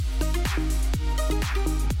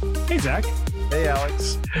Hey, Zach. Hey,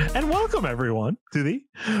 Alex. And welcome, everyone, to the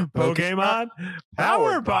Pokemon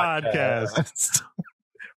Power Podcast.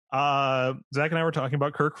 Zach and I were talking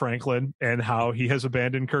about Kirk Franklin and how he has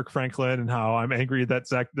abandoned Kirk Franklin and how I'm angry that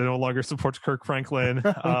Zach no longer supports Kirk Franklin.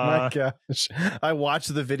 Oh my gosh. I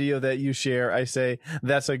watched the video that you share. I say,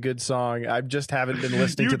 that's a good song. I just haven't been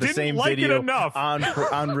listening to the same video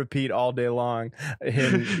on repeat all day long.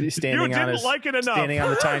 Him standing on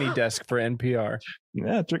the tiny desk for NPR.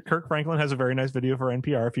 Yeah, Kirk Franklin has a very nice video for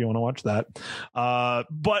NPR if you want to watch that.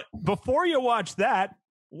 But before you watch that,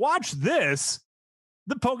 watch this.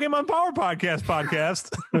 The Pokemon Power Podcast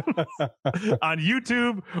on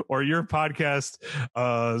YouTube or your podcast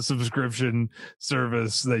subscription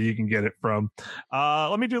service that you can get it from.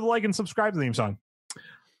 Let me do the like and subscribe theme song.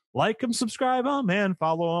 Like them, subscribe them, and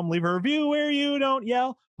follow them. Leave a review where you don't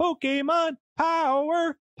yell. Pokemon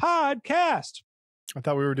Power Podcast. I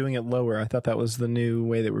thought we were doing it lower. I thought that was the new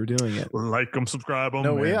way that we were doing it. Like them, subscribe them.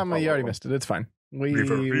 No, you already missed it. It's fine. Leave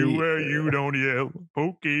a review where you don't yell.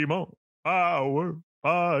 Pokemon Power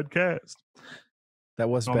Podcast. That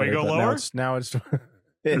was better. Go lower? Now it's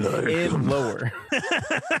lower.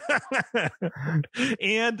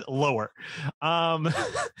 And lower. Welcome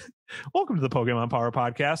to the Pokemon Power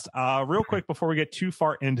Podcast. Real quick before we get too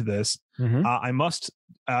far into this, I must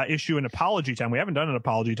issue an apology time. We haven't done an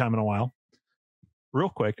apology time in a while. Real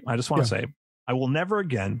quick, I just want to say I will never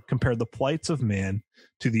again compare the plights of man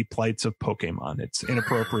to the plights of Pokemon. It's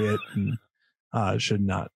inappropriate and should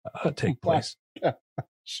not take place.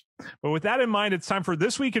 But with that in mind, it's time for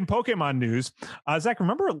This Week in Pokemon News. Zach,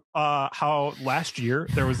 remember how last year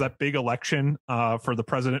there was that big election for the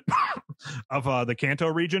president of the Kanto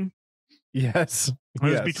region? Yes. It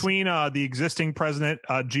was between the existing president,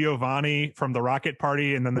 Giovanni from the Rocket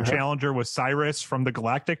Party, and then the challenger was Cyrus from the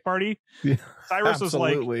Galactic Party. Yeah, Cyrus was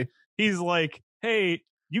like, he's like, hey,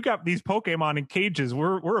 you got these Pokemon in cages.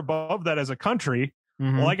 We're above that as a country.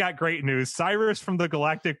 Well, I got great news. Cyrus from the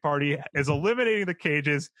Galactic Party is eliminating the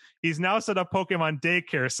cages. He's now set up Pokemon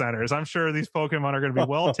daycare centers. I'm sure these Pokemon are going to be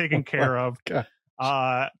well taken care of.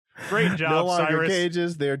 Great job, no longer Cyrus.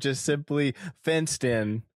 Cages, they're just simply fenced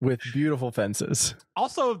in with beautiful fences.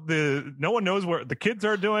 Also, no one knows what the kids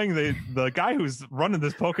are doing. The guy who's running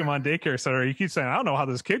this Pokemon daycare center, he keeps saying, I don't know how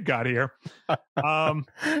this kid got here. How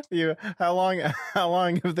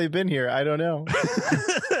long have they been here? I don't know.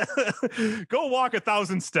 Go walk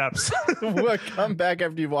 1,000 steps. Come back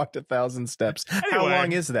after you've walked 1,000 steps. Anyway, how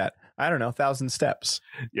long is that? I don't know, 1,000 steps.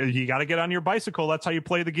 You got to get on your bicycle. That's how you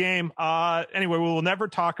play the game. Anyway, we will never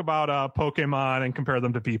talk about Pokemon and compare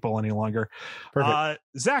them to people any longer. Perfect.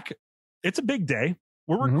 Zach, it's a big day.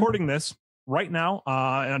 We're recording this right now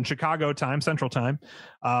on Chicago time, Central Time.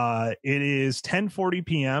 It is 10:40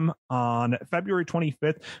 p.m. on February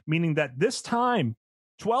 25th, meaning that this time,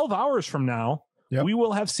 12 hours from now, we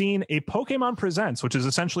will have seen a Pokemon Presents, which is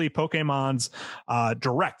essentially Pokemon's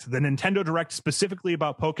Direct, the Nintendo Direct specifically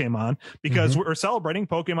about Pokemon, because we're celebrating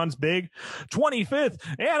Pokemon's big 25th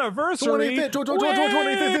anniversary.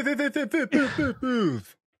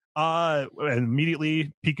 25th. And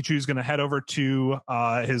immediately Pikachu is going to head over to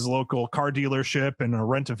his local car dealership and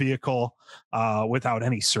rent a vehicle without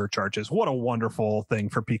any surcharges. What a wonderful thing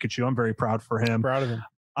for Pikachu. I'm very proud for him. Proud of him.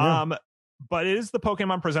 But it is the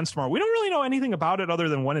Pokemon Presents tomorrow. We don't really know anything about it other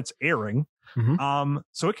than when it's airing.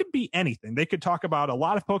 So it could be anything. They could talk about a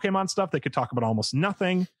lot of Pokemon stuff. They could talk about almost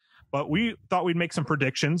nothing. But we thought we'd make some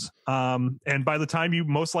predictions. And by the time you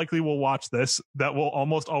most likely will watch this, that will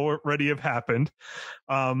almost already have happened.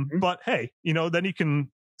 But hey, then you can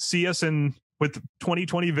see us with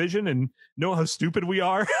 2020 vision and know how stupid we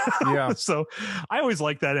are. Yeah. So I always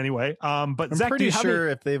like that anyway. But I'm Zach, pretty sure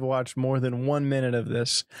if they've watched more than 1 minute of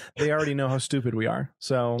this, they already know how stupid we are.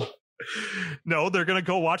 So no, they're going to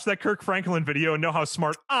go watch that Kirk Franklin video and know how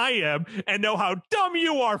smart I am and know how dumb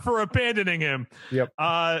you are for abandoning him. Yep.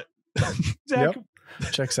 Zach,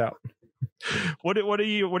 checks out. What are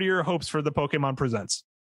your hopes for the Pokemon Presents?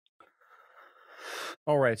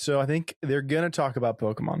 All right. So I think they're going to talk about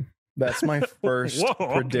Pokemon. That's my first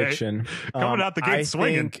prediction. Coming out the gate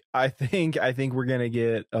swinging. I think we're gonna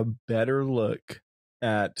get a better look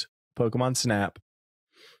at Pokemon Snap,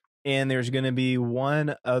 and there's gonna be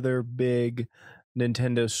one other big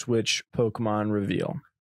Nintendo Switch Pokemon reveal.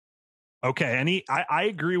 Okay, I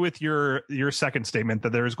agree with your second statement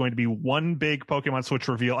that there is going to be one big Pokemon Switch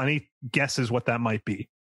reveal. Any guesses what that might be?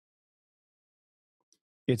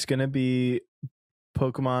 It's gonna be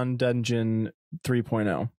Pokemon Dungeon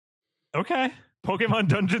 3.0. Okay. Pokemon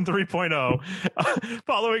Dungeon 3.0,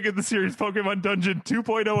 following in the series Pokemon Dungeon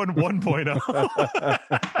 2.0 and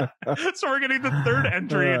 1.0. So we're getting the third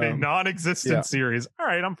entry in a non-existent series. All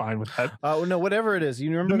right, I'm fine with that. No, whatever it is.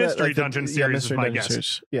 You remember the Mystery Dungeon series is my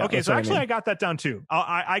guess. Yeah, okay, so actually I got that down too.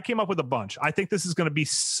 I came up with a bunch. I think this is going to be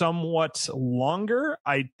somewhat longer.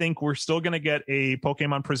 I think we're still going to get a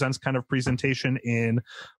Pokemon Presents kind of presentation in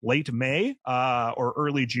late May or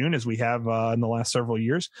early June, as we have in the last several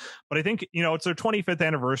years. But I think, it's their 25th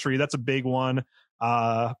anniversary. That's a big one.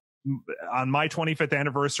 On my 25th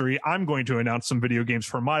anniversary, I'm going to announce some video games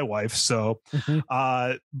for my wife. So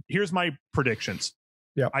here's my predictions.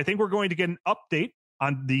 Yeah, I think we're going to get an update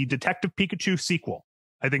on the Detective Pikachu sequel.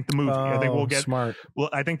 I think the movie. I think we'll get smart. Well,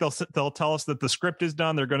 I think they'll tell us that the script is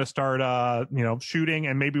done. They're going to start shooting,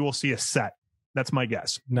 and maybe we'll see a set. That's my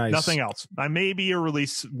guess. Nice. Nothing else. I may be a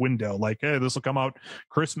release window, like, hey, this will come out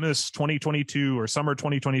Christmas 2022 or summer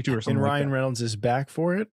 2022 or something. And Ryan Reynolds is back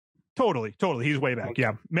for it. Totally. He's way back. Okay.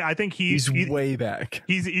 Yeah, I think he's way back.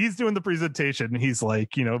 He's doing the presentation. He's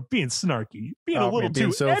like, being snarky, being a little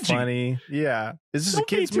too so edgy. Funny. Yeah. Is this Don't a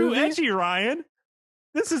kids be too movie? edgy, Ryan.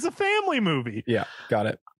 This is a family movie. Yeah, got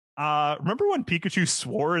it. Remember when Pikachu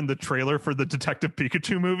swore in the trailer for the Detective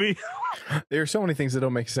Pikachu movie? There are so many things that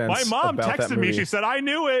don't make sense. My mom texted me. She said, I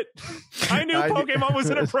knew it. I knew Pokemon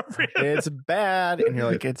was inappropriate. It's bad. And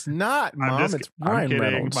you're like, it's not, Mom. It's Ryan kidding.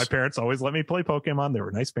 Reynolds. My parents always let me play Pokemon. They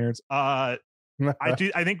were nice parents. I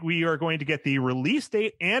think we are going to get the release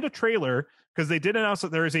date and a trailer, because they did announce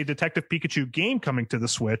that there is a Detective Pikachu game coming to the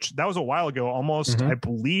Switch. That was a while ago, almost, I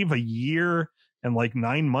believe, a year and like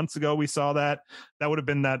 9 months ago we saw that. That would have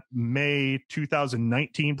been that May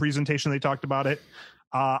 2019 presentation they talked about it.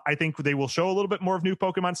 I think they will show a little bit more of new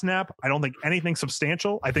Pokemon Snap. I don't think anything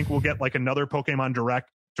substantial. I think we'll get like another Pokemon Direct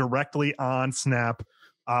directly on Snap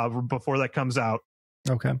before that comes out.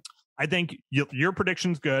 Okay. I think your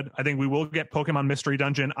prediction's good. I think we will get Pokemon Mystery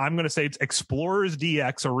Dungeon. I'm going to say it's Explorers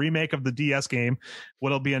DX, a remake of the DS game.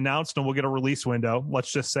 What'll be announced, and we'll get a release window.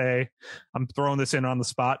 Let's just say, I'm throwing this in on the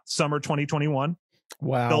spot, summer 2021.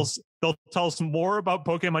 Wow. They'll tell us more about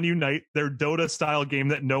Pokemon Unite, their Dota style game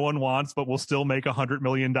that no one wants, but will still make $100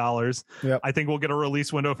 million. Yep. I think we'll get a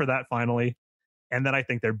release window for that finally. And then I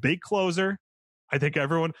think their big closer, I think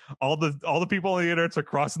everyone, all the people on the internet are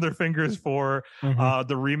crossing their fingers for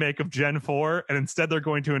the remake of Gen 4, and instead they're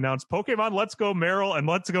going to announce Pokemon Let's Go Meryl and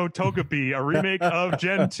Let's Go Togepi, a remake of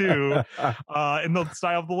Gen 2 in the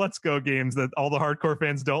style of the Let's Go games that all the hardcore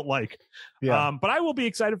fans don't like. Yeah. But I will be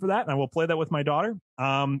excited for that, and I will play that with my daughter.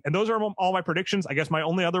 And those are all my predictions. I guess my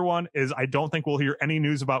only other one is I don't think we'll hear any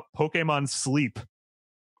news about Pokemon Sleep.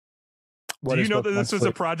 Do you know that this was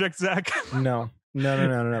a project, Zach? No.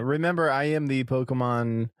 Remember, I am the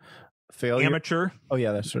Pokemon failure amateur. Oh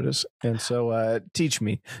yeah, that's what it is. And so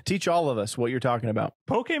teach all of us what you're talking about.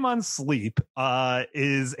 Pokemon Sleep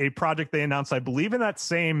is a project they announced, I believe, in that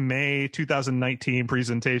same May 2019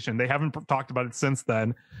 presentation. They haven't talked about it since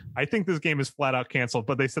then. I think this game is flat out canceled,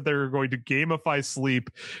 but they said they were going to gamify sleep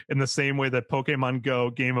in the same way that Pokemon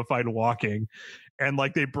Go gamified walking. And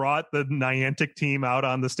like they brought the Niantic team out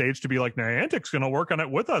on the stage to be like, Niantic's going to work on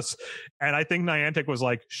it with us. And I think Niantic was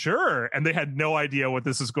like, sure. And they had no idea what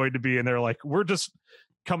this is going to be. And they're like, we're just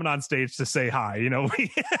coming on stage to say hi.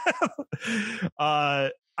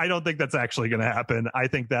 I don't think that's actually going to happen. I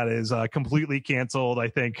think that is completely canceled. I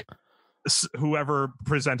think whoever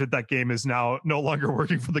presented that game is now no longer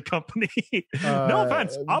working for the company. No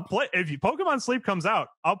offense. I'll play if Pokemon Sleep comes out.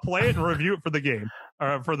 I'll play it and review it for the game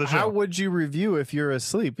or for the show. How would you review if you're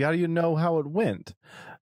asleep? How do you know how it went?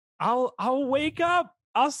 I'll wake up.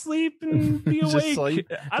 I'll sleep and be awake.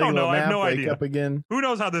 Sleep, I don't know. I have no idea. Up again. Who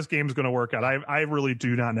knows how this game's going to work out? I really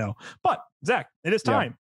do not know. But Zach, it is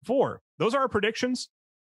time for those are our predictions.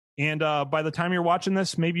 And by the time you're watching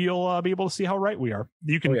this, maybe you'll be able to see how right we are.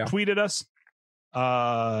 You can tweet at us,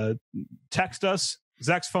 text us.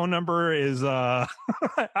 Zach's phone number is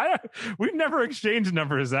we've never exchanged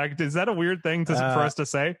numbers, Zach. Is that a weird thing for us to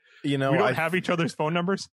say? We don't have each other's phone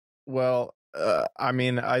numbers. Well,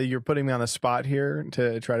 you're putting me on the spot here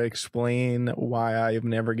to try to explain why I've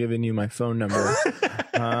never given you my phone number.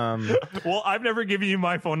 Well, I've never given you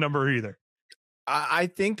my phone number either. I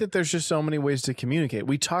think that there's just so many ways to communicate.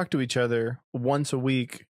 We talk to each other once a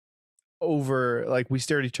week we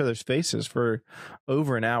stare at each other's faces for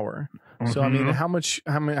over an hour. Mm-hmm. So,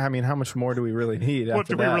 how much more do we really need? What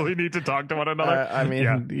do we really need to talk to one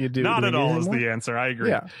another? You do. Not at all is anymore? the answer. I agree.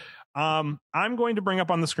 Yeah. I'm going to bring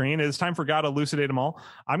up on the screen. It's time for God to elucidate them all.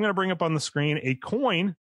 I'm going to bring up on the screen a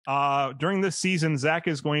coin during this season, Zach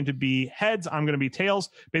is going to be heads. I'm going to be tails.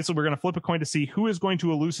 Basically, we're going to flip a coin to see who is going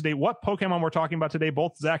to elucidate what Pokemon we're talking about today.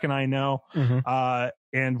 Both Zach and I know.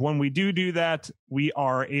 And when we do that, we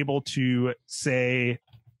are able to say,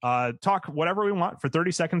 talk whatever we want for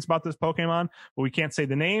 30 seconds about this Pokemon, but we can't say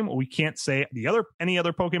the name. We can't say any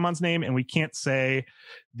other Pokemon's name, and we can't say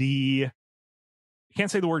the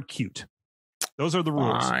word cute. Those are the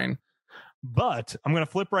rules. Fine. But I'm going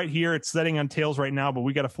to flip right here. It's setting on tails right now, but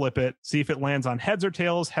we got to flip it. See if it lands on heads or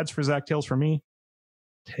tails. Heads for Zach, tails for me.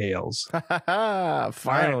 Tails.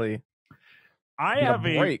 Finally. Right. I have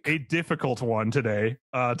a difficult one today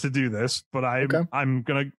to do this, but I'm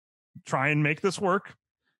going to try and make this work.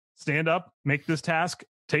 Stand up, make this task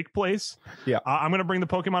take place. Yeah. I'm going to bring the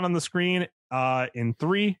Pokemon on the screen in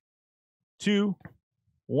 3, 2,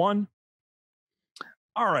 1.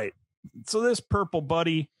 All right. So this purple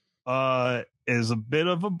buddy is a bit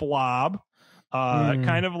of a blob,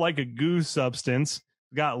 kind of like a goo substance.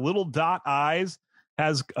 Got little dot eyes,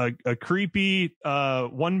 has a creepy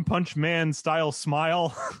One Punch Man style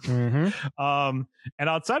smile. And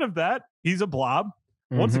outside of that, he's a blob.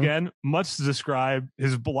 Once again, much to describe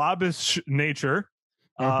his blobbish nature.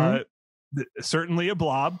 Certainly a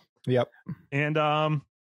blob. Yep. And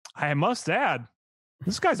I must add,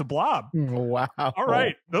 this guy's a blob. Wow. All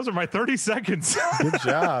right. Those are my 30 seconds. Good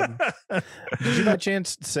job. Did you by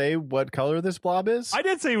chance say what color this blob is? I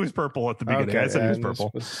did say he was purple at the beginning. Okay, I said he was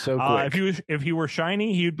purple. Was so quick. If he were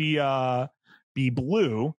shiny, he would be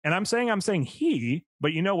blue. And I'm saying he,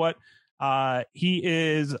 but you know what? He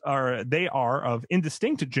is, or they are of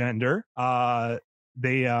indistinct gender.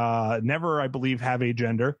 They never, I believe, have a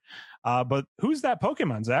gender. But who's that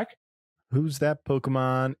Pokemon, Zach? Who's that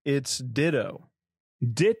Pokemon? It's Ditto.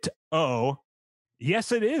 Ditto.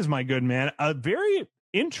 Yes, it is, my good man. A very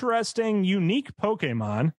interesting, unique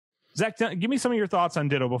Pokemon. Zach, give me some of your thoughts on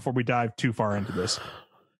Ditto before we dive too far into this.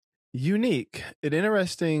 Unique, an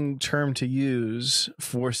interesting term to use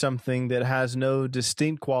for something that has no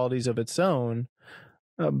distinct qualities of its own,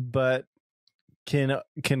 but can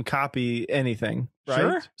copy anything, right?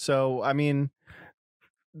 Sure. So, I mean,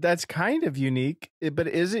 that's kind of unique, but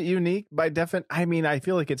is it unique by definition? I mean, I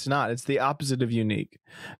feel like it's not. It's the opposite of unique,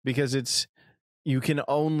 because you can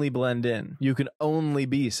only blend in. You can only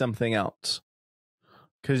be something else.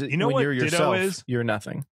 Because when you're yourself, you're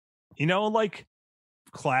nothing. You know, like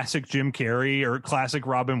classic Jim Carrey or classic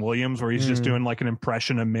Robin Williams, where he's just doing like an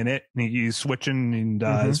impression a minute and he's switching and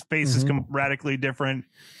his face is radically different.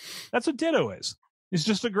 That's what Ditto is. He's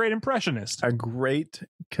just a great impressionist, a great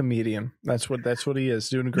comedian. That's what he is,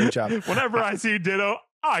 doing a great job. Whenever I see Ditto,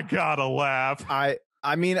 I gotta laugh.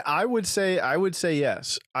 I mean, I would say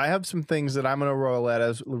yes. I have some things that I'm going to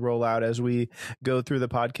roll out as we go through the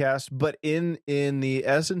podcast. But in the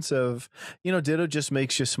essence of, Ditto just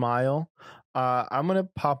makes you smile. I'm going to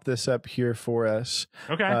pop this up here for us.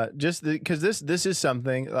 Okay. Just because this is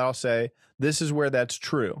something that I'll say. This is where that's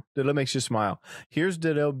true. Ditto makes you smile. Here's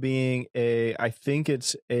Ditto being I think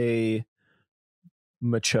it's a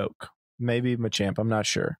Machoke, maybe Machamp. I'm not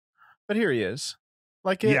sure, but here he is.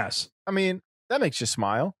 Yes. I mean, that makes you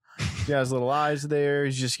smile. He has little eyes there.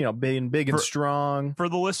 He's just, being big and strong. For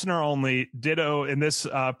the listener only, Ditto in this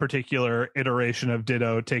particular iteration of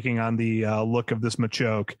Ditto taking on the look of this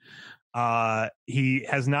Machoke, he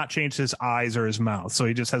has not changed his eyes or his mouth, so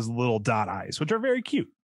he just has little dot eyes, which are very cute.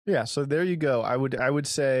 Yeah, so there you go. I would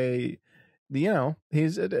say,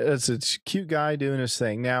 he's a cute guy doing his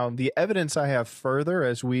thing. Now, the evidence I have further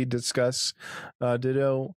as we discuss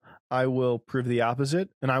Ditto, I will prove the opposite,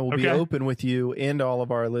 and I will be open with you and all of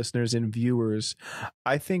our listeners and viewers.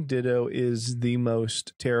 I think Ditto is the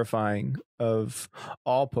most terrifying of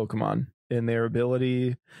all Pokemon in their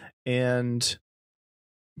ability and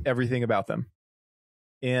everything about them.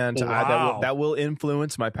 And that will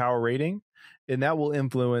influence my power rating, and that will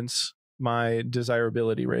influence my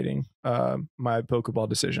desirability rating, my Pokeball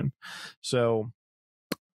decision. So,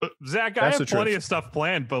 Zach, I have plenty of stuff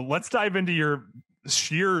planned, but let's dive into your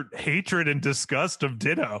sheer hatred and disgust of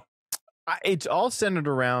Ditto. It's all centered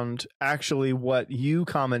around actually what you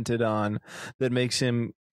commented on that makes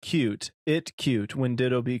him cute when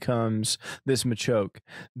Ditto becomes this Machoke.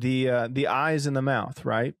 The eyes and the mouth,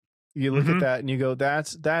 right? You look at that and you go,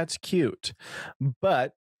 that's cute.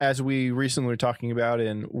 But as we recently were talking about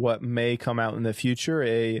in what may come out in the future,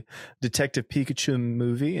 a Detective Pikachu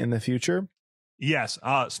movie in the future. Yes.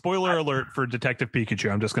 Spoiler alert for Detective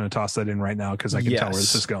Pikachu. I'm just going to toss that in right now because I can tell where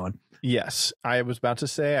this is going. Yes. I was about to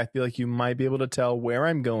say, I feel like you might be able to tell where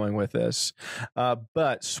I'm going with this.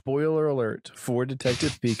 But spoiler alert for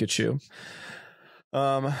Detective Pikachu.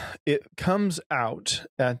 It comes out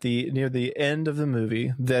at near the end of the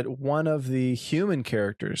movie that one of the human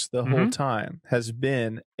characters the whole time has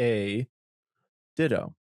been a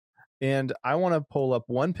Ditto. And I want to pull up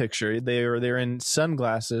one picture. They're in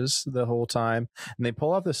sunglasses the whole time, and they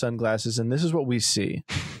pull off the sunglasses, and this is what we see.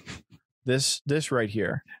 This right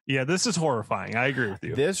here. Yeah, this is horrifying. I agree with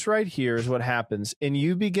you. This right here is what happens, and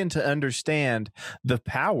you begin to understand the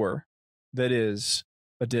power that is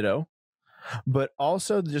a Ditto, but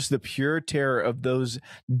also just the pure terror of those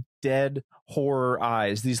dead horror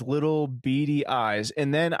eyes, these little beady eyes.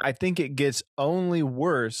 And then I think it gets only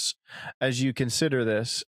worse as you consider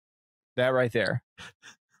this. That right there.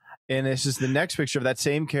 And this is the next picture of that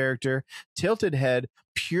same character, tilted head,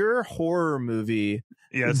 pure horror movie.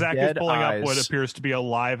 Yeah, Zach is pulling up what appears to be a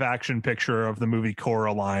live action picture of the movie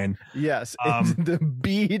Coraline. Yes, the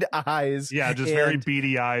bead eyes. Yeah, just very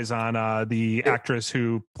beady eyes on the actress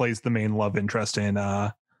who plays the main love interest in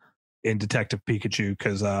Detective Pikachu,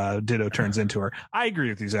 because Ditto turns into her. I agree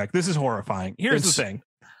with you, Zach. This is horrifying. Here's the thing.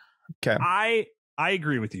 Okay. I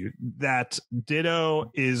agree with you that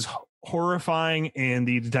Ditto is horrifying in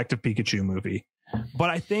the Detective Pikachu movie, but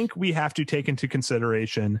I think we have to take into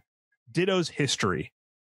consideration Ditto's history,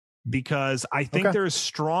 because I think there is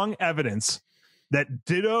strong evidence that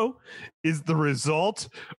Ditto is the result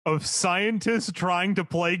of scientists trying to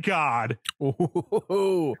play God.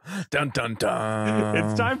 Ooh, dun dun dun!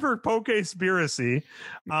 It's time for Pokespiracy.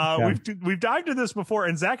 We've dived into this before,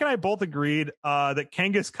 and Zach and I both agreed that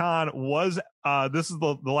Genghis Khan was. This is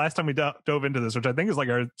the last time we dove into this, which I think is like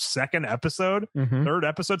our second episode, third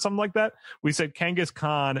episode, something like that. We said Genghis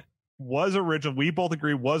Khan was original. We both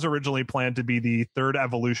agree was originally planned to be the third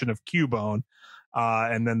evolution of Cubone.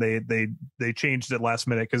 And then they changed it last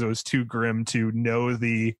minute because it was too grim to know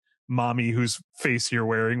the mommy whose face you're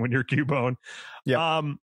wearing when you're Cubone. Yeah.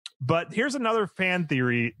 But here's another fan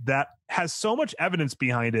theory that has so much evidence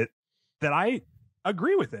behind it that I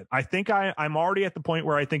agree with it. I think I'm already at the point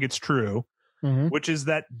where I think it's true, which is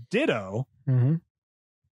that Ditto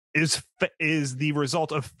is the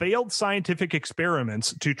result of failed scientific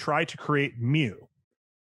experiments to try to create Mew.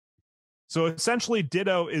 So essentially,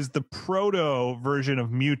 Ditto is the proto version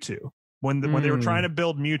of Mewtwo. When they were trying to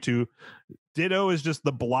build Mewtwo, Ditto is just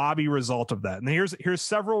the blobby result of that. And here's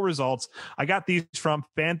several results. I got these from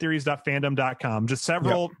fantheories.fandom.com. Just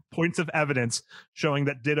several points of evidence showing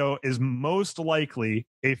that Ditto is most likely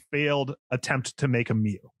a failed attempt to make a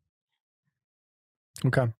Mew.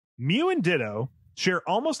 Okay. Mew and Ditto share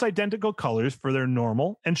almost identical colors for their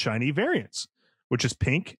normal and shiny variants, which is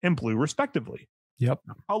pink and blue respectively. Yep.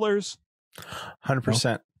 Colors.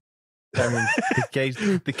 100%. I mean,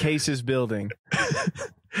 the case is building.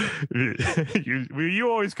 You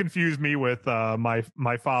always confuse me with my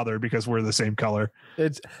father because we're the same color.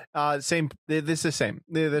 It's same. It's the same.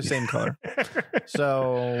 They're the same color.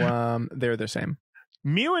 So they're the same.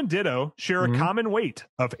 Mew and Ditto share a common weight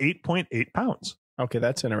of 8.8 pounds. Okay,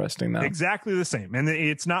 that's interesting. Though exactly the same, and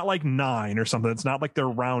it's not like 9 or something. It's not like they're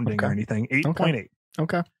rounding or anything. 8.8.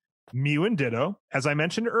 Okay. Mew and Ditto, as I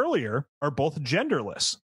mentioned earlier, are both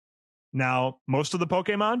genderless. Now, most of the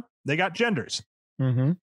Pokemon, they got genders.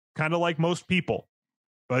 Kind of like most people.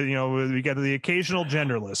 But, we get the occasional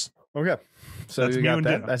genderless. Okay. So that's you got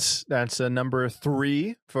that. Ditto. That's a number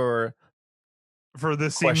 3 for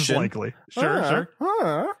this question. Seems likely. Sure.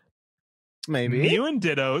 Maybe. Mew and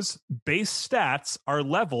Ditto's base stats are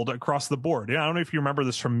leveled across the board. I don't know if you remember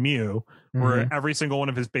this from Mew, where every single one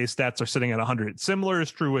of his base stats are sitting at 100. Similar is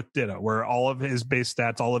true with Ditto, where all of its base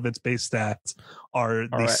stats are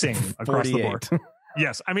the same across 48. The board.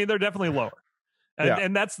 Yes, I mean they're definitely lower,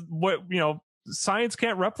 and that's what science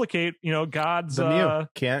can't replicate. God's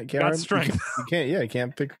God's strength. You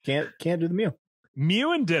can't do the Mew.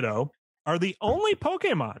 Mew and Ditto are the only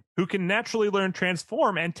Pokemon who can naturally learn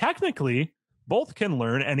Transform, and technically both can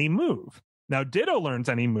learn any move. Now, Ditto learns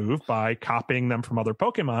any move by copying them from other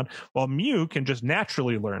Pokemon, while Mew can just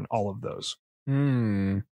naturally learn all of those.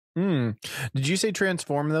 Did you say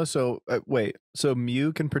Transform, though? So, wait. So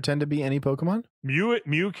Mew can pretend to be any Pokemon?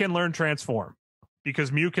 Mew can learn Transform,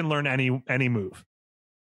 because Mew can learn any move.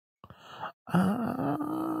 Okay.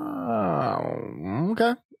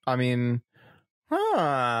 I mean...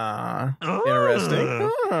 interesting.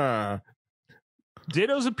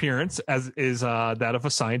 Ditto's appearance is that of a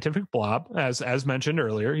scientific blob, as mentioned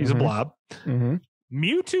earlier. He's a blob.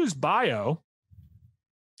 Mewtwo's bio,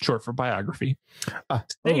 short for biography,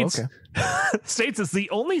 states it's the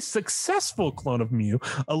only successful clone of Mew,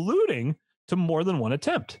 alluding to more than one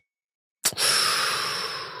attempt.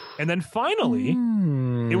 And then finally,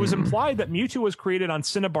 it was implied that Mewtwo was created on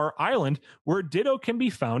Cinnabar Island, where Ditto can be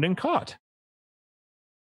found and caught.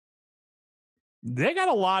 They got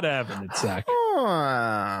a lot of evidence, Zach.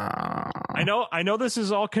 I know this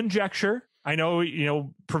is all conjecture. I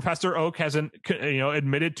know, Professor Oak hasn't,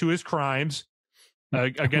 admitted to his crimes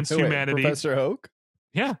against humanity. Professor Oak?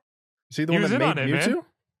 Yeah. Is he the one that made Mewtwo? Man.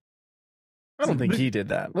 I don't think he did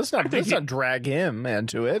that. Let's not drag him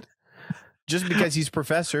into it. Just because he's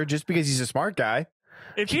professor, just because he's a smart guy.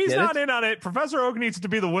 If he's not in on it, Professor Oak needs to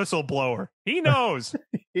be the whistleblower. He knows.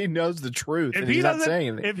 He knows the truth. If he's not saying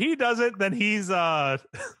anything. If he doesn't, then he's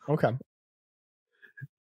okay.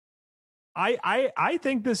 I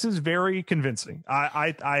think this is very convincing.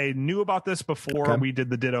 I knew about this before we did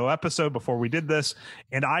the Ditto episode, before we did this,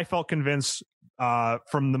 and I felt convinced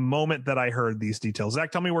from the moment that I heard these details.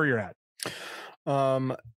 Zach, tell me where you're at.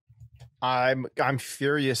 I'm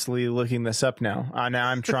furiously looking this up now. Now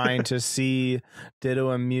I'm trying to see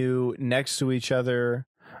Ditto and Mew next to each other.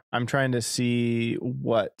 I'm trying to see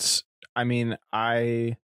what. I mean,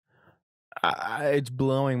 it's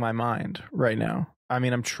blowing my mind right now. I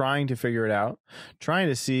mean, I'm trying to figure it out, trying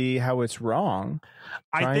to see how it's wrong.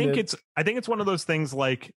 I think it's one of those things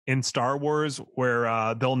like in Star Wars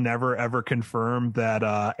where they'll never ever confirm that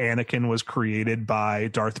Anakin was created by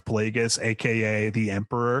Darth Plagueis, aka the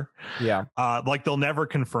Emperor. Yeah. Like they'll never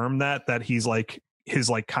confirm that he's like his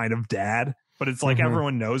like kind of dad, but it's like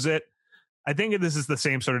everyone knows it. I think this is the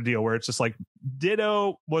same sort of deal where it's just like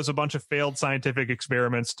Ditto was a bunch of failed scientific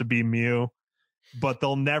experiments to be Mew, but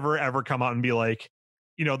they'll never ever come out and be like,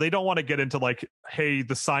 they don't want to get into like, hey,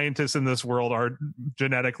 the scientists in this world are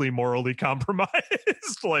genetically, morally compromised.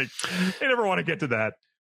 Like, they never want to get to that.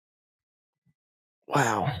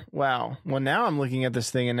 Wow. Well, now I'm looking at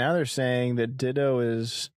this thing, and now they're saying that Ditto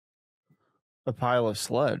is a pile of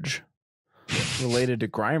sludge related to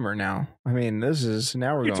Grimer now. I mean, now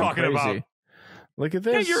we're going talking crazy. About? Look at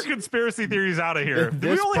this. Get your conspiracy theories out of here.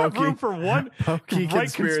 We only have room for one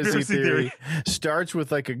conspiracy theory. Starts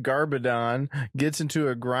with like a Garbodon, gets into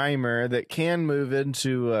a Grimer that can move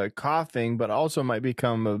into coughing, but also might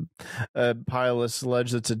become a pile of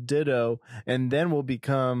sludge that's a Ditto, and then will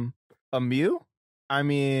become a Mew. I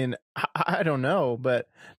mean, I don't know, but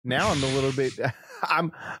now I'm a little bit.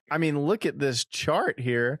 I mean, look at this chart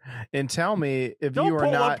here and tell me if you are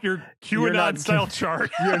not up your QAnon style chart.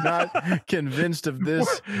 You're not convinced of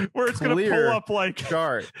this, where it's going to pull up like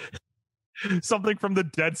chart, something from the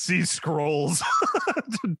Dead Sea Scrolls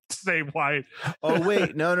to say why. Oh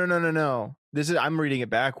wait, no. I'm reading it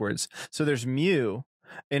backwards. So there's Mew.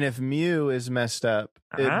 And if Mew is messed up,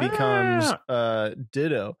 it becomes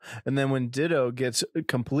Ditto. And then when Ditto gets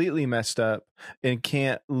completely messed up and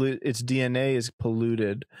its DNA is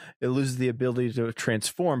polluted, it loses the ability to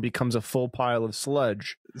transform, becomes a full pile of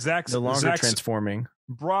sludge. Zach's transforming.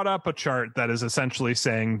 Brought up a chart that is essentially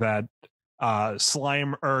saying that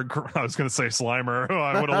Slimer, I was going to say Slimer.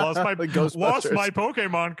 I would have lost my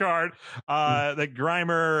Pokemon card. That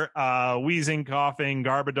Grimer, Weezing, Coughing,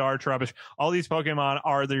 Garbodor, Trubbish, all these Pokemon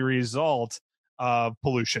are the result of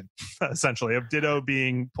pollution, essentially, of Ditto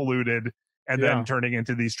being polluted and then turning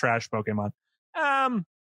into these trash Pokemon. I'm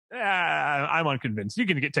unconvinced. You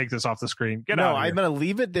can take this off the screen. I'm going to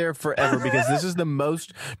leave it there forever because this is the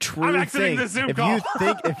most true thing.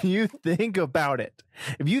 If you think about it,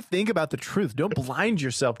 if you think about the truth, don't blind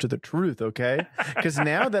yourself to the truth, okay? Because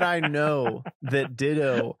now that I know that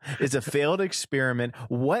Ditto is a failed experiment,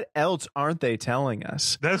 what else aren't they telling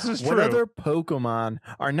us? This is true. What other Pokemon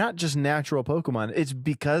are not just natural Pokemon? It's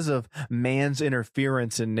because of man's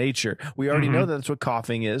interference in nature. We already know that's what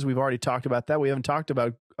coughing is. We've already talked about that. We haven't talked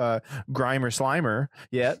about Grimer Slimer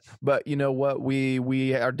yet, but you know what?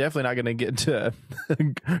 We are definitely not going to get to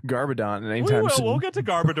Garbodon anytime soon. We'll get to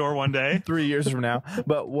Garbodor one day, 3 years from now.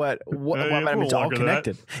 But it's all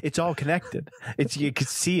connected. It's all connected. You can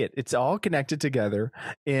see it. It's all connected together,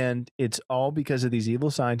 and it's all because of these evil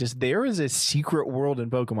scientists. There is a secret world in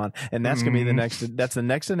Pokemon, and that's going to be the next. That's the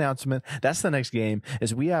next announcement. That's the next game.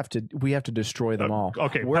 Is we have to destroy them all.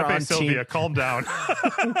 Okay, we're Pepe on Sylvia. Calm down.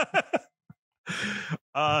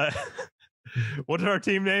 What is our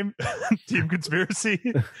team name? Team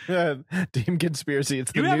Conspiracy. Team Conspiracy.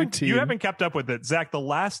 It's the new team. You haven't kept up with it, Zach. The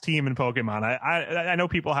last team in Pokemon. I know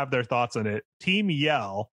people have their thoughts on it. Team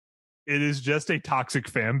Yell. It is just a toxic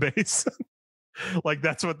fan base. Like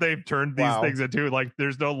that's what they've turned these things into. Like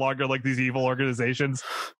there's no longer like these evil organizations.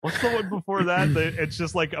 What's the one before that? It's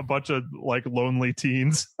just like a bunch of like lonely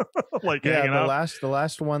teens. Like hanging out. The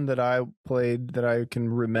last one that I played that I can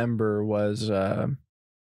remember was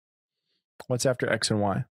what's after X and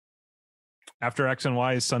Y? After X and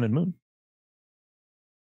Y is Sun and Moon.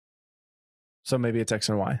 So maybe it's X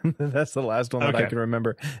and Y. That's the last one that I can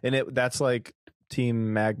remember. And that's like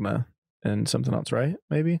Team Magma and something else, right?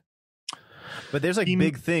 Maybe. But there's like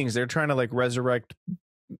big things. They're trying to like resurrect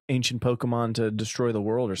ancient Pokemon to destroy the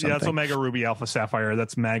world or something. Yeah, that's Omega Ruby, Alpha Sapphire.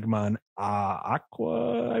 That's Magma and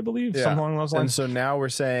Aqua, I believe. Something along those lines. And so now we're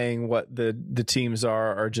saying what the teams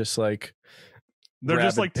are just like they're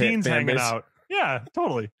just like teens hanging out. Yeah,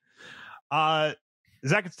 totally.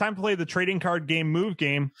 Zach, it's time to play the trading card game move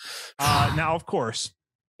game. Now, of course,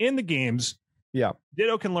 in the games,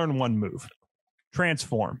 Ditto can learn one move,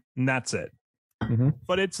 transform, and that's it. Mm-hmm.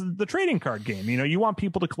 But it's the trading card game. You know, you want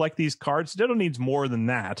people to collect these cards. Ditto needs more than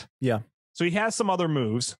that. Yeah. So he has some other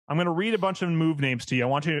moves. I'm going to read a bunch of move names to you. I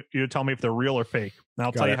want you to tell me if they're real or fake. And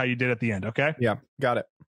I'll tell you how you did at the end, okay? Yeah, got it.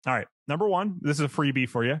 All right. Number 1, this is a freebie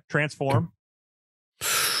for you. Transform.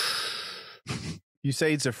 You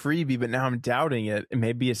say it's a freebie, but now I'm doubting it.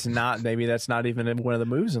 Maybe it's not. Maybe that's not even one of the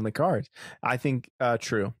moves in the cards. I think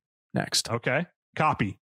true. Next. Okay.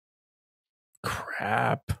 Copy.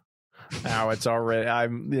 Crap. Now it's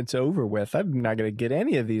already. It's over with. I'm not going to get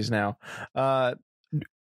any of these now.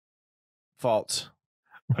 False.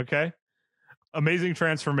 Okay. Amazing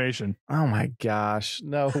transformation. Oh my gosh!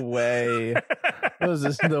 No way. This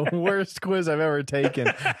is the worst quiz I've ever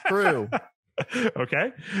taken. True.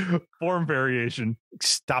 Okay. Form variation.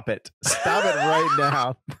 Stop it. Stop it right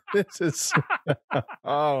now. This is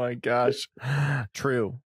oh my gosh.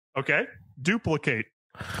 True. Okay. Duplicate.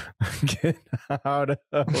 Get out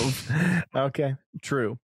of okay.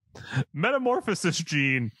 True. Metamorphosis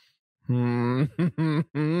gene. True.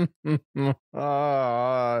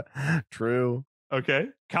 Okay.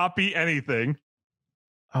 Copy anything.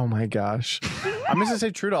 Oh my gosh. I'm just gonna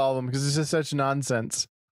say true to all of them because this is such nonsense.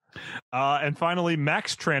 And finally,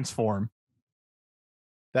 max transform.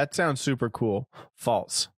 That sounds super cool.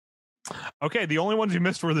 False. Okay, the only ones you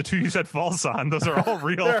missed were the 2 you said false on. Those are all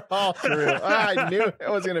real. They're all true. I knew it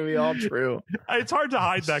was going to be all true. It's hard to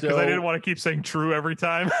hide that because I didn't want to keep saying true every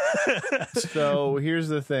time. So here's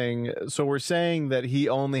the thing. So we're saying that he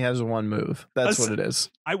only has one move. That's what it is.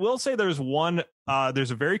 I will say there's one.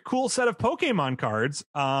 There's a very cool set of Pokemon cards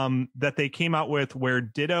that they came out with where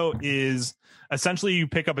Ditto is essentially you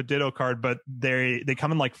pick up a Ditto card, but they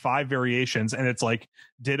come in like 5 variations, and it's like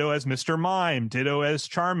Ditto as Mr. Mime, Ditto as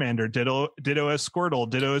Charmander, Ditto as Squirtle,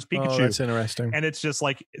 Ditto as Pikachu. Oh, that's interesting. And it's just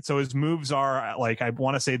like, so his moves are like, I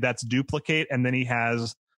want to say that's duplicate, and then he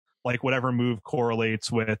has like whatever move correlates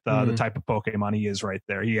with the type of Pokemon he is right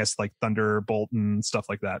there. He has like Thunderbolt and stuff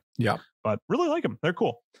like that. Yeah. But really like them. They're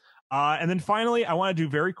cool. And then finally, I want to do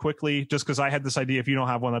very quickly, just because I had this idea. If you don't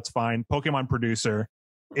have one, that's fine. Pokemon Producer.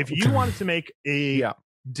 If you wanted to make a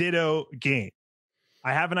Ditto game,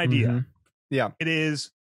 I have an idea. Mm-hmm. Yeah. It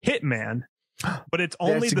is Hitman, but it's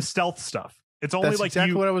only the stealth stuff. It's only like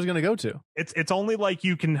exactly what I was going to go to. It's only like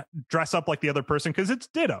you can dress up like the other person because it's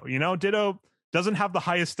Ditto. You know, Ditto doesn't have the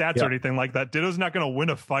highest stats or anything like that. Ditto's not going to win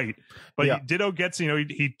a fight, but Ditto gets,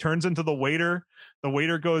 he turns into the waiter. The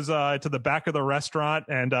waiter goes to the back of the restaurant,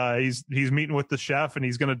 and he's meeting with the chef, and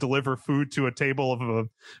he's going to deliver food to a table of a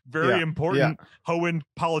very important Hoenn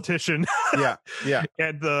politician. Yeah.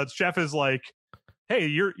 And the chef is like, "Hey,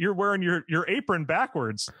 you're wearing your apron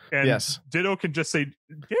backwards," and Ditto can just say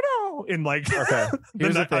Ditto in like a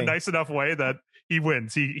nice enough way that he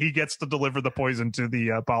wins. He gets to deliver the poison to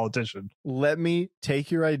the politician. Let me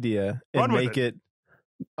take your idea and make it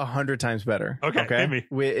 100 times better. Okay. Hit me.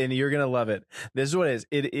 And you're gonna love it. This is what it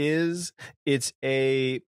is. It's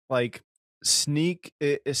a like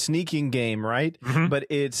sneaking game, right? Mm-hmm. But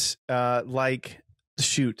it's like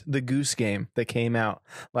the Goose Game that came out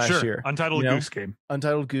last year. Untitled Goose Game.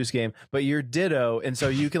 Untitled Goose Game. But you're Ditto, and so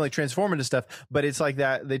you can like transform into stuff, but it's like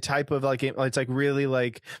that the type of like game, it's like really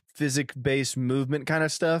like physics based movement kind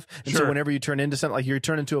of stuff. And so whenever you turn into something, like you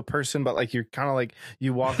turn into a person, but like you're kind of like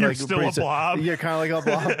you walk you're like still a blob. You're kind of like a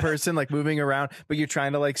blob person, like moving around, but you're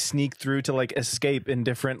trying to like sneak through to like escape in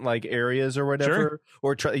different like areas or whatever,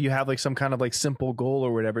 or you have like some kind of like simple goal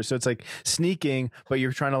or whatever. So it's like sneaking, but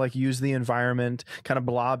you're trying to like use the environment, kind of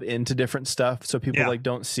blob into different stuff so people like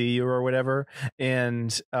don't see you or whatever.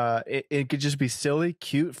 And it could just be silly,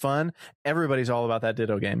 cute, fun. Everybody's all about that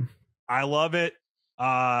Ditto game. I love it.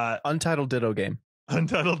 Untitled Ditto Game.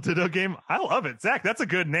 Untitled Ditto Game. I love it. Zach, that's a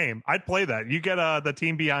good name. I'd play that. You get the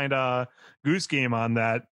team behind Goose Game on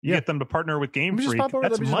that. You get them to partner with Game Freak.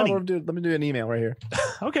 That's money. Let me do an email right here.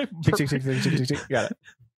 Okay. Got it.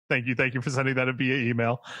 Thank you for sending that via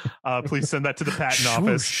email. Please send that to the patent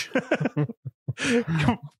office.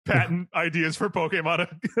 Patent ideas for Pokemon,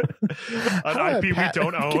 an IP we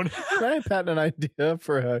don't own. Can I patent an idea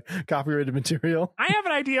for a copyrighted material? I have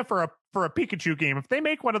an idea for a Pikachu game. If they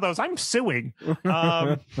make one of those, I'm suing.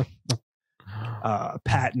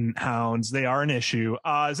 patent hounds. They are an issue.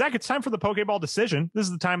 Zach, it's time for the Pokeball decision. This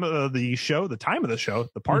is the time of the show, the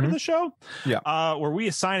part of the show, where we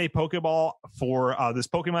assign a Pokeball for this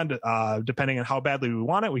Pokemon, depending on how badly we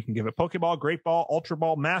want it. We can give it Pokeball, Great Ball, Ultra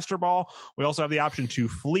Ball, Master Ball. We also have the option to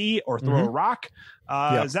flee or throw a rock.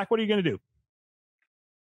 Zach, what are you going to do?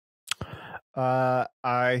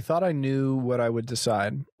 I thought I knew what I would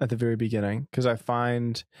decide at the very beginning because I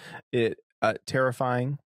find it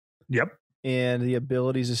terrifying. Yep. And the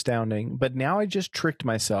abilities astounding. But now I just tricked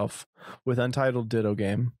myself with Untitled Ditto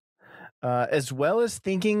Game, as well as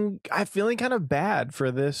I'm feeling kind of bad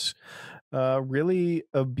for this really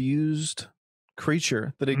abused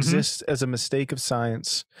creature that exists as a mistake of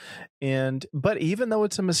science. But even though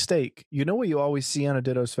it's a mistake, you know what you always see on a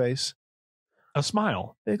Ditto's face? A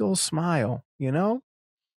smile. Big old smile, you know?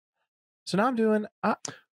 So now I'm going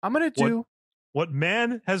to do what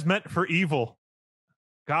man has meant for evil,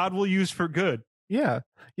 God will use for good. Yeah.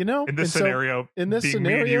 You know, in this scenario,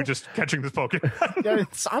 you just catching this Pokemon.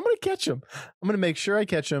 I'm going to catch him. I'm going to make sure I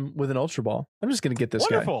catch him with an Ultra Ball. I'm just going to get this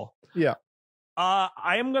Wonderful. guy. Yeah.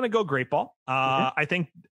 I am going to go Great Ball. I think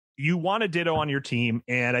you want a Ditto on your team,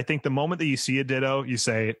 and I think the moment that you see a Ditto, you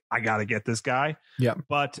say, I got to get this guy. Yeah.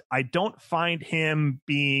 But I don't find him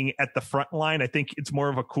being at the front line. I think it's more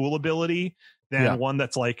of a cool ability than one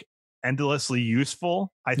that's like endlessly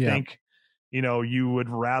useful. I think, you would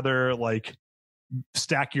rather like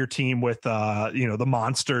stack your team with the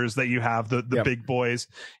monsters that you have, the big boys,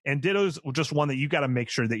 and Ditto's just one that you got to make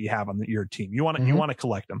sure that you have on your team. You want to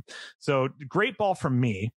collect them. So Great Ball from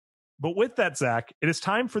me. But with that, Zach, it is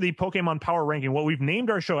time for the Pokemon Power Ranking, what we've named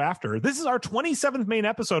our show after. This is our 27th main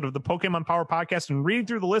episode of the Pokemon Power Podcast, and reading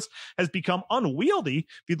through the list has become unwieldy.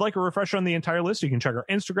 If you'd like a refresher on the entire list, you can check our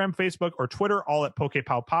Instagram, Facebook, or Twitter, all at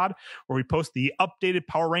PokePowPod, where we post the updated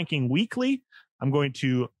Power Ranking weekly. I'm going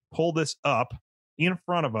to pull this up in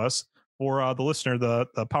front of us for the listener. The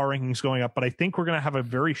Power Rankings going up, but I think we're going to have a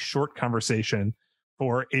very short conversation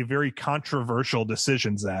for a very controversial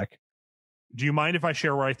decision, Zach. Do you mind if I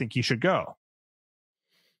share where I think he should go?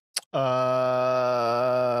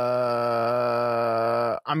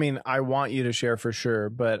 I mean, I want you to share for sure,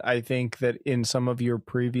 but I think that in some of your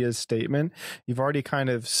previous statement, you've already kind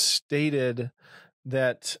of stated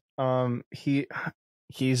that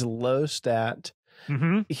he's low stat.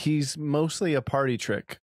 He's mostly a party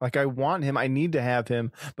trick. Like, I want him, I need to have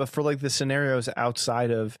him, but for like the scenarios outside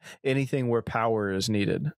of anything where power is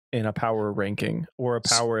needed in a power ranking or a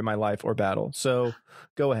power in my life or battle. So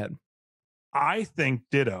go ahead. I think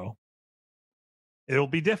Ditto. It'll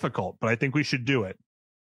be difficult, but I think we should do it.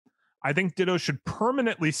 I think Ditto should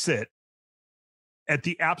permanently sit at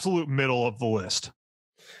the absolute middle of the list.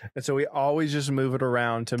 And so we always just move it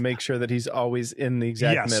around to make sure that he's always in the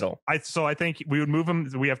exact middle. I think we would move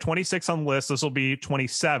him. We have 26 on the list. This will be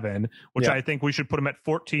 27, which I think we should put him at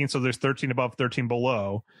 14. So there's 13 above, 13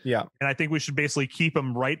 below. Yeah. And I think we should basically keep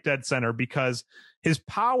him right dead center because his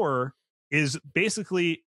power is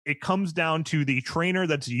basically, it comes down to the trainer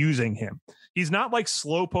that's using him. He's not like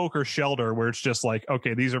Slowpoke or Shelter, where it's just like,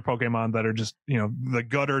 okay, these are Pokemon that are just, the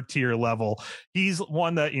gutter tier level. He's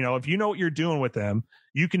one that, if you know what you're doing with them,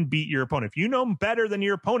 you can beat your opponent. If you know better than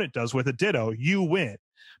your opponent does with a Ditto, you win.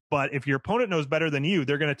 But if your opponent knows better than you,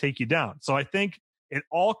 they're going to take you down. So I think it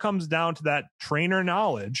all comes down to that trainer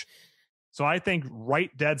knowledge. So I think right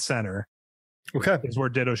dead center is where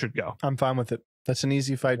Ditto should go. I'm fine with it. That's an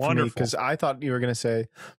easy fight for me because I thought you were going to say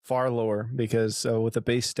far lower because with a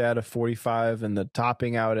base stat of 45 and the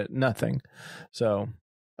topping out at nothing. So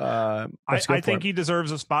I think he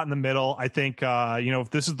deserves a spot in the middle. I think, if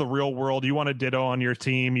this is the real world, you want a Ditto on your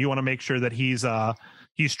team. You want to make sure that he's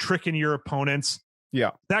tricking your opponents. Yeah.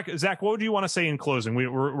 Zach, what would you want to say in closing?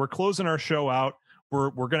 We're closing our show out. We're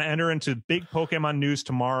going to enter into big Pokemon news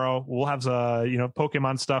tomorrow. We'll have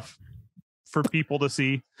Pokemon stuff for people to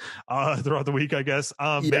see throughout the week, I guess.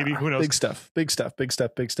 Maybe, who knows? Big stuff.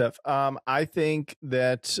 I think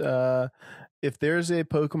that if there's a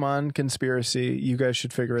Pokemon conspiracy, you guys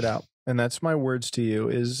should figure it out. And that's my words to you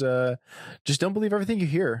is just don't believe everything you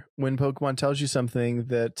hear when Pokemon tells you something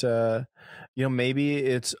that, maybe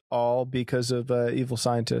it's all because of evil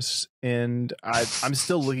scientists. And I'm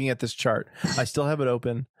still looking at this chart. I still have it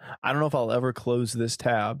open. I don't know if I'll ever close this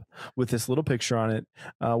tab with this little picture on it.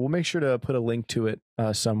 We'll make sure to put a link to it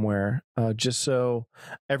somewhere just so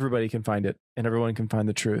everybody can find it and everyone can find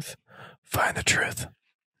the truth. Find the truth.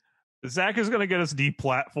 Zach is going to get us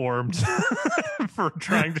deplatformed for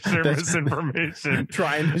trying to share misinformation.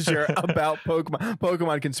 Trying to share about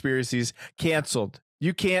Pokemon conspiracies. Canceled.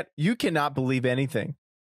 You cannot believe anything.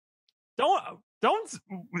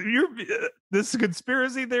 this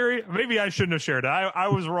conspiracy theory. Maybe I shouldn't have shared it. I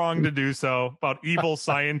was wrong to do so about evil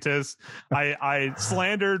scientists. I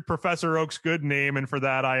slandered Professor Oak's good name, and for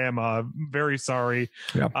that I am very sorry.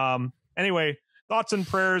 Yep. Anyway, thoughts and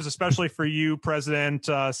prayers, especially for you, President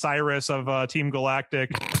Cyrus of Team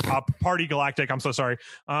Galactic, Party Galactic. I'm so sorry.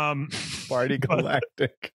 Party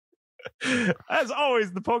Galactic. As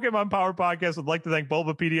always, the Pokemon Power Podcast would like to thank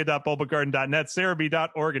Bulbapedia.bulbagarden.net,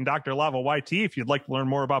 Cerebi.org, and Dr. Lava YT. If you'd like to learn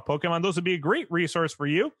more about Pokemon, those would be a great resource for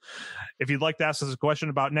you. If you'd like to ask us a question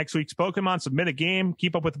about next week's Pokemon, submit a game,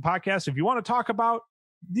 keep up with the podcast. If you want to talk about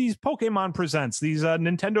these Pokemon Presents, these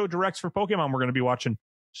Nintendo Directs for Pokemon we're going to be watching,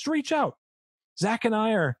 just reach out. Zach and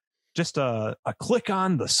I are just a click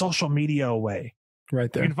on the social media away.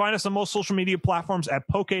 Right there. You can find us on most social media platforms at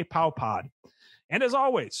PokePowPod. And as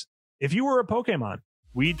always, if you were a Pokemon,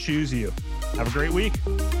 we'd choose you. Have a great week.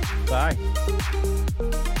 Bye.